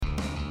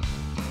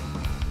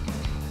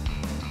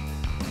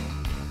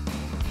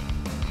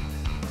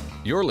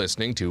You're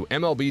listening to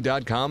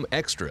MLB.com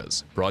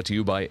Extras, brought to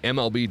you by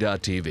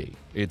MLB.tv.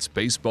 It's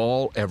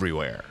baseball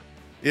everywhere.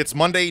 It's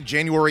Monday,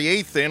 January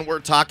 8th, and we're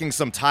talking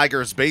some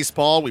Tigers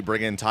baseball. We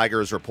bring in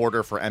Tigers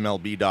reporter for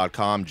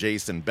MLB.com,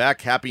 Jason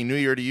Beck. Happy New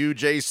Year to you,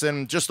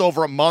 Jason. Just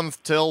over a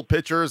month till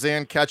pitchers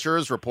and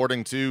catchers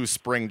reporting to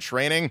spring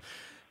training.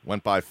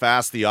 Went by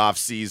fast the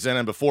offseason,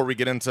 and before we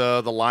get into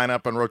the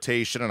lineup and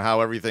rotation and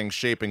how everything's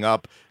shaping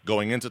up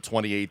going into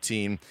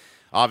 2018,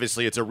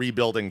 obviously it's a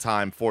rebuilding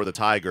time for the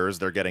Tigers.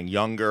 They're getting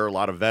younger, a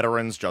lot of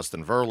veterans,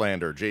 Justin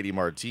Verlander, JD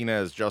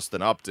Martinez,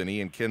 Justin Upton,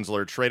 Ian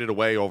Kinsler, traded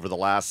away over the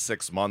last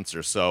 6 months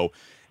or so.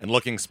 And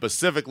looking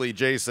specifically,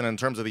 Jason, in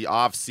terms of the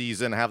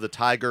offseason, have the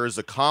Tigers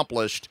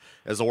accomplished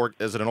as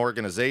an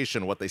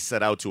organization what they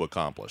set out to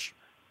accomplish?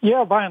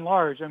 Yeah, by and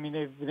large. I mean,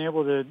 they've been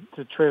able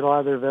to trade a lot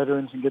of their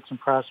veterans and get some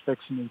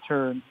prospects in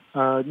return. It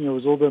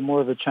was a little bit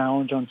more of a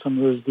challenge on some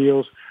of those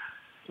deals.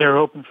 They were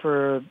hoping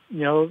for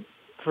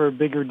a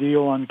bigger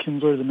deal on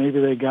Kinsler than maybe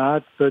they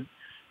got, but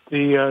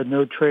the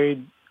no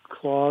trade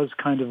clause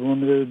kind of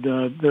limited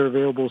their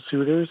available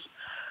suitors.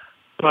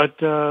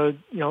 But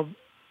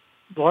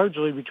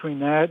largely between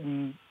that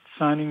and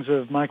signings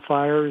of Mike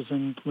Fiers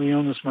and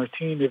Leonis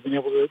Martin, they've been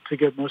able to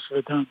get most of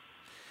it done.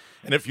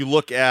 And if you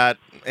look at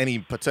any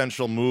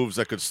potential moves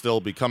that could still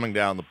be coming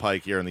down the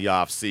pike here in the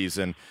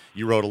offseason,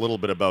 you wrote a little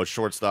bit about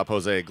shortstop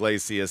Jose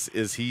Iglesias.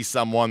 Is he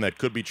someone that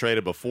could be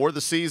traded before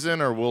the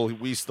season, or will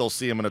we still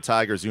see him in a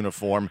Tigers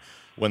uniform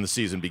when the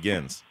season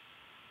begins?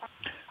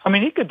 I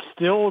mean, he could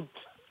still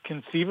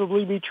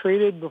conceivably be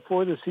traded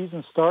before the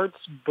season starts,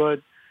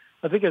 but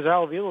I think as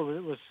Al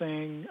Avila was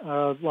saying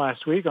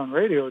last week on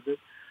radio,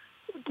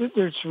 that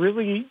there's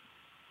really –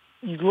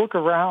 you look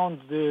around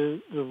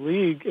the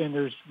league, and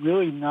there's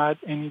really not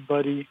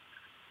anybody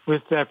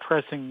with that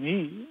pressing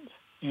need.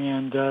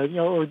 And,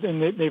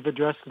 and they've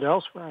addressed it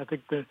elsewhere. I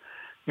think that,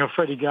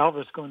 Freddie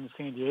Galvis going to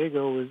San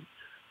Diego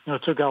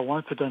was, took out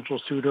one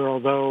potential suitor,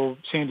 although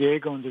San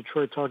Diego and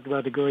Detroit talked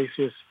about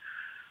Iglesias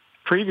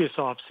previous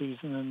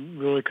offseason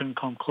and really couldn't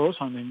come close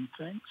on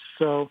anything.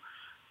 So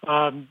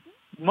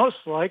most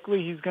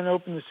likely he's going to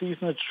open the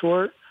season at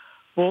short.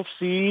 We'll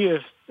see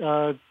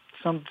if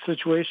some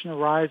situation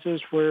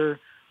arises where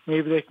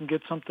maybe they can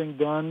get something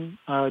done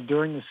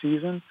during the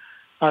season,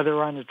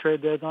 either on the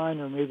trade deadline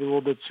or maybe a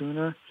little bit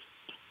sooner.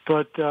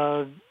 But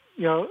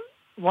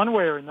one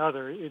way or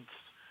another,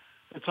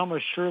 it's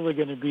almost surely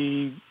going to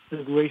be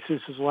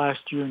Iglesias'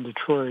 last year in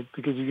Detroit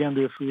because he's going to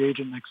be a free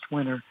agent next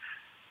winter.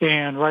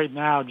 And right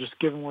now, just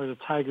given where the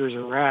Tigers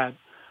are at,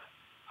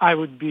 I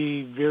would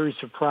be very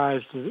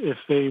surprised if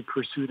they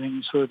pursued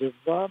any sort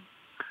of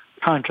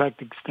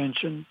contract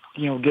extension,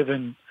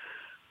 given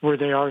where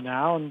they are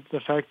now and the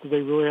fact that they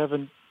really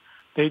haven't,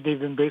 they've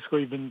been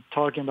basically been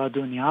talking about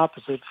doing the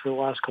opposite for the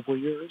last couple of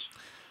years.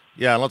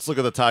 Yeah, and let's look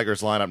at the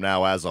Tigers lineup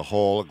now as a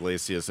whole.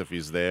 Iglesias, if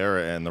he's there,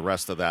 and the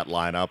rest of that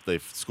lineup. They've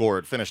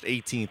finished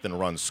 18th in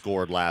runs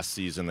scored last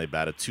season. They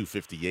batted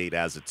 .258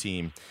 as a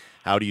team.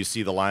 How do you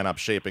see the lineup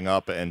shaping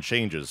up and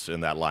changes in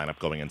that lineup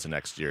going into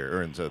next year,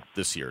 or into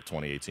this year,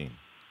 2018?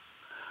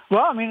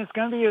 Well, I mean, it's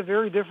going to be a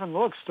very different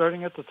look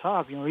starting at the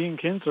top. Ian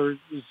Kinsler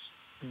is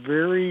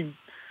very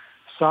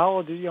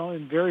solid,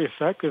 and very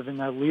effective in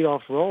that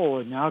leadoff role.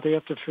 And now they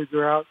have to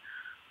figure out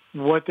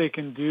what they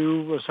can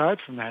do aside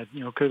from that.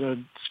 Could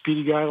a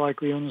speedy guy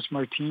like Leonis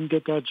Martin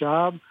get that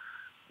job?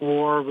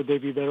 Or would they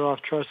be better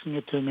off trusting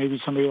it to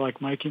maybe somebody like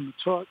Mikey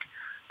Matuk?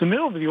 The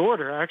middle of the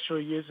order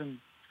actually isn't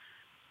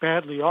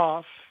badly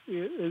off,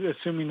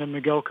 assuming that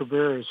Miguel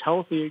Cabrera is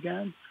healthy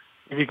again.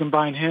 If you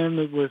combine him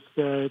with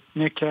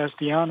Nick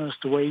Castellanos,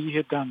 the way he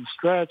hit down the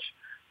stretch,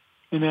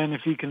 and then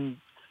if you can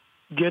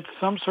get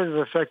some sort of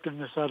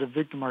effectiveness out of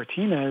Victor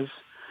Martinez,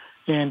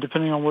 and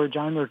depending on where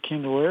Jeimer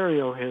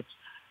Candelario hits,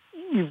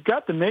 you've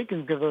got the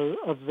makings of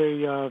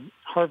a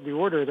heart of the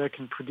order that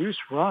can produce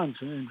runs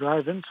and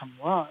drive in some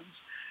runs.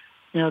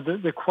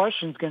 The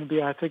question is going to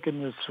be, I think,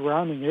 in the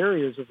surrounding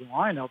areas of the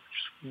lineup,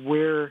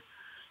 where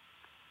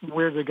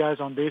the guys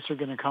on base are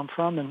going to come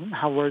from and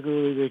how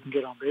regularly they can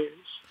get on base.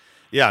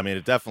 Yeah, I mean,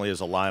 it definitely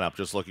is a lineup,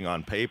 just looking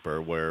on paper,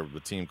 where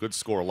the team could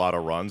score a lot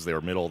of runs. They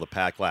were middle of the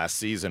pack last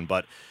season,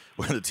 but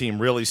where the team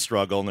really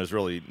struggled, and there's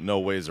really no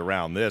ways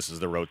around this, is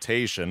the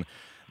rotation.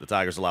 The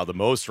Tigers allowed the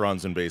most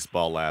runs in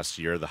baseball last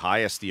year, the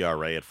highest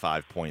ERA at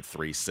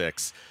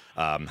 5.36.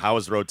 How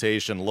is the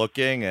rotation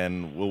looking,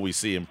 and will we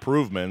see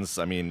improvements?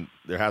 I mean,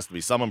 there has to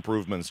be some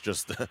improvements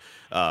just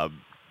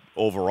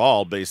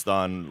overall based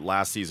on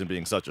last season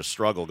being such a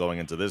struggle going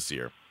into this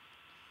year.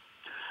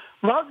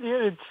 Well,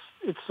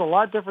 it's a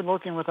lot different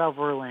looking without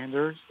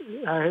Verlander.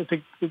 I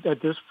think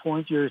at this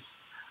point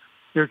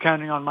you're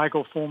counting on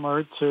Michael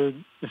Fulmer to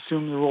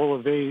assume the role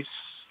of ace.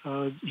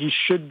 He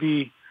should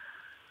be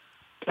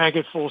back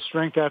at full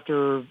strength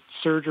after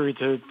surgery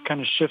to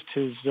kind of shift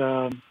his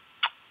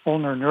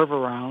ulnar nerve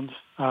around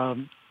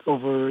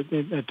over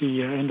at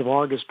the end of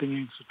August,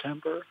 beginning of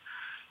September.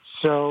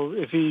 So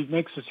if he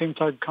makes the same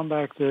type of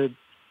comeback that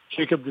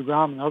Jacob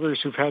deGrom and others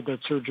who've had that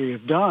surgery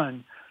have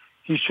done,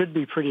 he should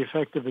be pretty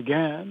effective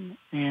again.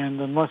 And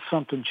unless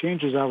something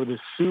changes, I would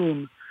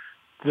assume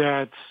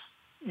that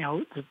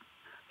that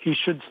he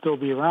should still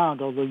be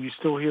around, although you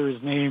still hear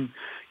his name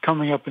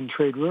coming up in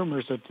trade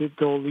rumors that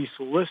they'll at least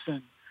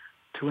listen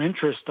to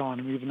interest on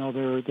him, even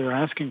though their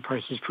asking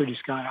price is pretty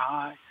sky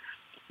high.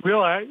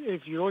 Really,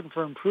 if you're looking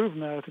for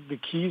improvement, I think the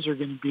keys are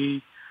going to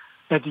be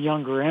at the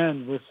younger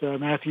end with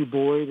Matthew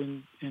Boyd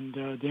and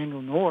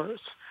Daniel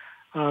Norris.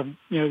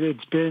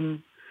 It's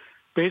been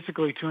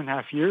basically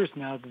 2.5 years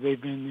now that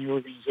they've been in the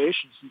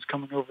organization since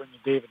coming over in the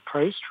David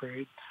Price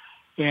trade.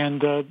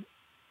 And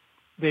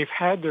they've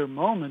had their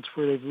moments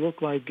where they've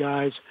looked like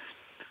guys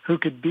who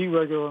could be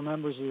regular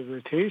members of the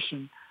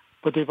rotation,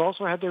 but they've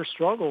also had their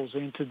struggles.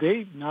 And to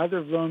date, neither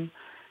of them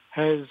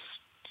has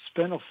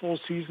spent a full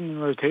season in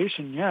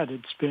rotation yet.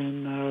 It's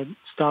been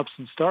stops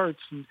and starts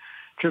and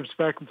trips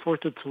back and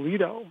forth to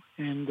Toledo.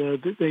 And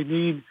they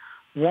need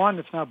one,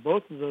 if not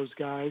both of those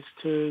guys,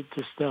 to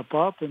step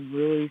up and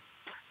really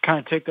kind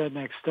of take that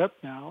next step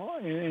now.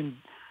 And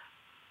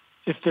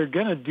if they're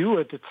going to do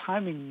it, the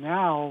timing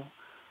now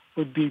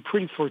would be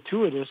pretty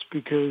fortuitous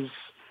because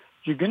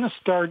you're going to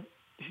start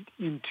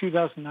in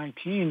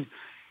 2019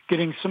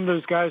 getting some of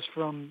those guys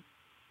from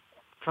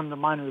the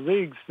minor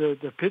leagues,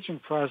 the pitching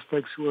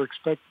prospects who are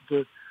expected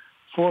to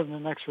form the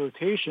next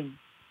rotation.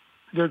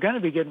 They're going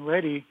to be getting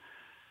ready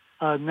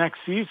next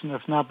season,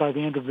 if not by the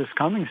end of this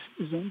coming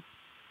season.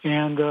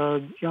 And,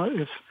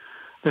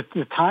 if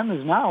the time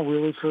is now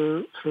really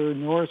for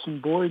Norris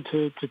and Boyd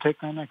to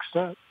take that next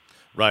step.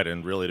 Right,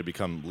 and really to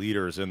become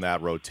leaders in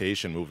that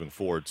rotation moving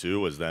forward,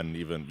 too, as then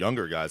even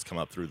younger guys come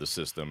up through the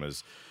system,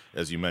 as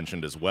you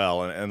mentioned as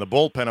well. And the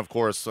bullpen, of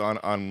course,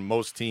 on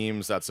most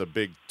teams, that's a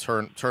big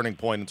turning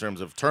point in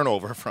terms of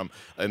turnover from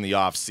in the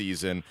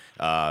offseason,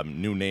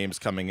 new names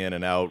coming in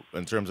and out.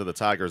 In terms of the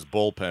Tigers'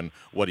 bullpen,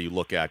 what do you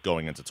look at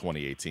going into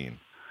 2018?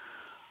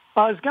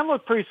 It's going to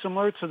look pretty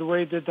similar to the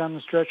way it did down the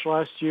stretch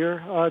last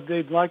year.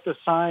 They'd like to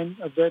sign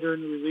a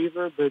veteran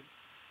reliever, but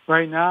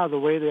right now, the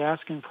way the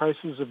asking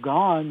prices have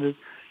gone, that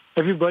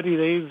everybody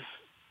they've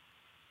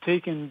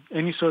taken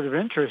any sort of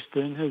interest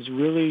in has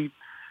really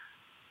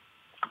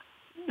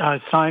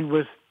signed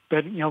with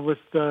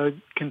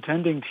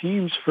contending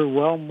teams for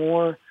well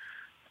more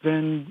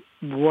than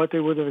what they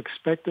would have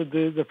expected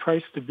the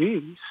price to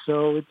be.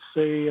 So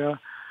it's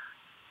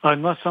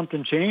unless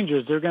something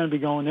changes, they're going to be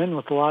going in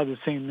with a lot of the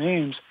same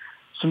names,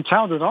 some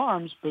talented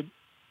arms, but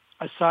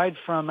aside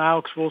from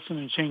Alex Wilson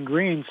and Shane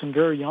Green, some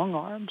very young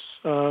arms.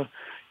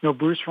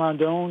 Bruce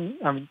Rondon,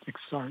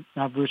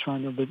 not Bruce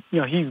Rondon,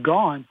 but, he's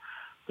gone.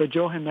 But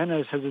Joe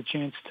Jimenez has a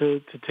chance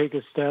to take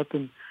a step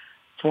and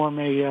form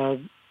a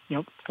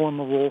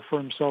role for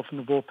himself in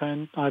the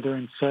bullpen, either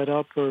in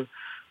setup or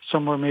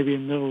somewhere maybe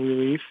in middle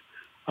relief.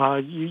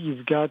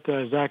 You've got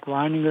Zach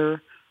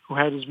Reininger, who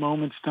had his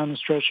moments down the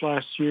stretch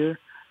last year.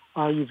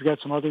 You've got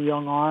some other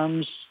young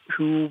arms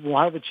who will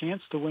have a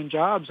chance to win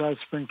jobs out of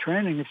spring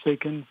training if they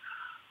can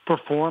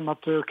perform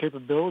up to their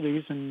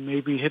capabilities and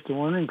maybe hit the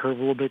learning curve a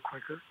little bit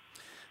quicker.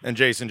 And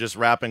Jason, just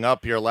wrapping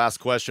up here, last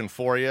question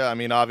for you. I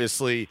mean,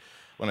 obviously,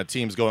 when a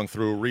team's going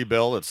through a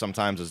rebuild, it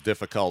sometimes is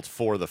difficult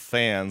for the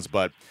fans.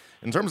 But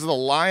in terms of the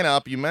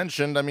lineup, you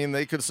mentioned, I mean,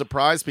 they could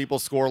surprise people,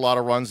 score a lot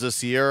of runs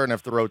this year. And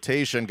if the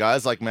rotation,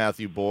 guys like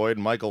Matthew Boyd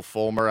and Michael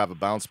Fulmer have a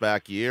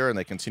bounce-back year and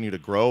they continue to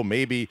grow,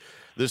 maybe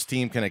this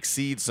team can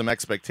exceed some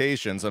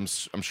expectations. I'm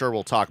sure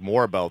we'll talk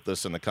more about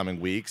this in the coming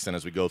weeks and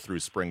as we go through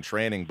spring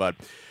training. But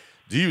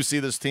do you see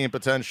this team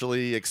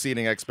potentially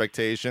exceeding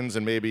expectations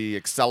and maybe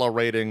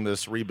accelerating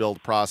this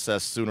rebuild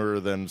process sooner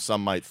than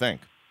some might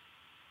think?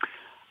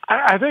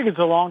 I think it's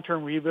a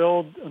long-term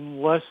rebuild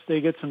unless they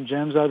get some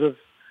gems out of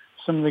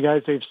some of the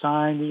guys they've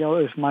signed.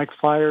 If Mike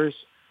Fiers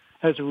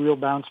has a real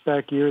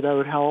bounce-back year, that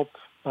would help.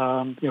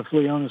 If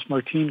Leonis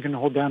Martin can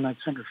hold down that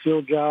center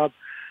field job,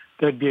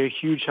 that'd be a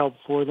huge help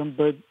for them.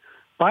 But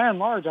by and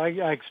large, I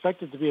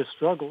expect it to be a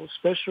struggle,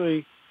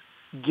 especially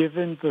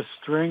given the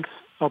strength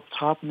up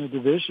top in the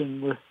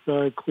division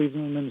with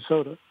Cleveland and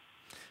Minnesota.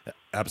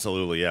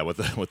 Absolutely, yeah.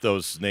 With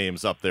those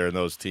names up there and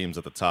those teams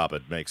at the top,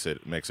 it makes it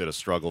a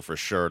struggle for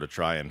sure to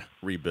try and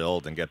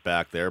rebuild and get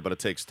back there, but it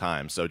takes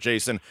time. So,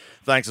 Jason,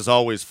 thanks as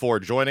always for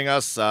joining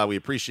us. We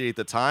appreciate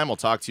the time. We'll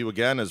talk to you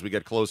again as we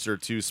get closer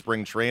to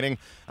spring training.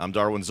 I'm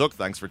Darwin Zook.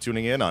 Thanks for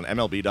tuning in on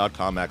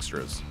MLB.com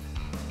Extras.